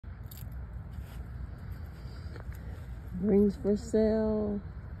Greens for sale.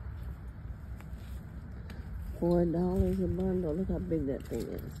 $4 a bundle. Look how big that thing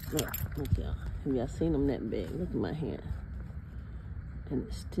is. Look y'all. Have y'all seen them that big? Look at my hand. And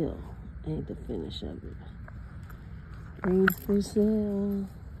it still ain't the finish of it. Greens for sale.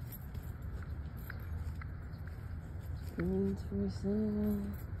 Greens for sale.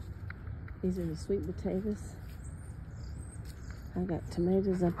 These are the sweet potatoes. I got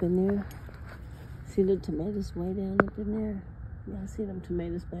tomatoes up in there. See the tomatoes way down up in there? Y'all see them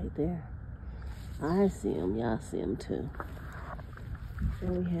tomatoes back there? I see them. Y'all see them too.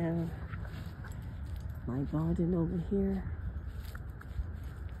 Then we have my garden over here.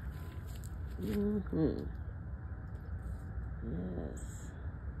 Yes.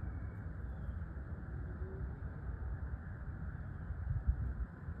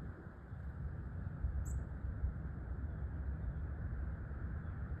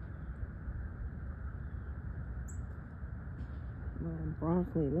 My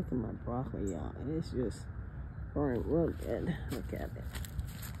broccoli, look at my broccoli, y'all. It's just growing real good. Look at it.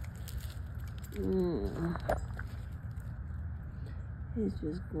 It's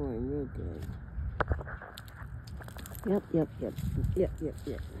just growing real good. Yep.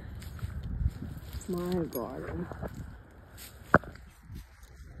 My garden.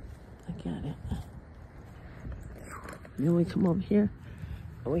 Look at it. Then we come over here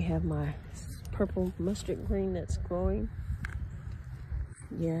and we have my purple mustard green that's growing.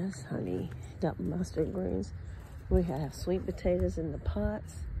 Yes, honey, got mustard greens. We have sweet potatoes in the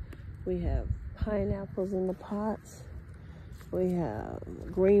pots. We have pineapples in the pots. We have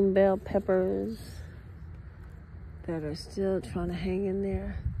green bell peppers that are still trying to hang in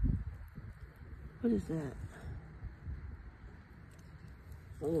there. What is that?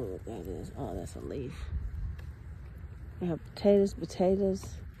 I don't know what that is. Oh, that's a leaf. We have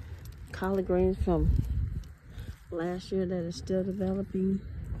potatoes, collard greens from last year that are still developing.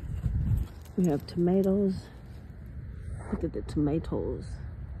 We have tomatoes. Look at the tomatoes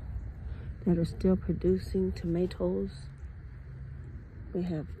that are still producing tomatoes. We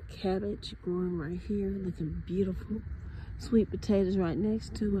have cabbage growing right here, looking beautiful. Sweet potatoes right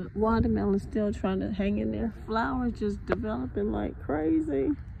next to it. Watermelon still trying to hang in there. Flowers just developing like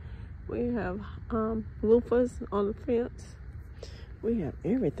crazy. We have loofahs on the fence. We have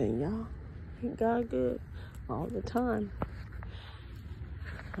everything, y'all. Ain't God good all the time.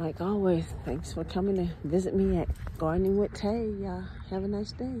 Like always, thanks for coming to visit me at Gardening with Tay. Y'all have a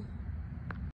nice day.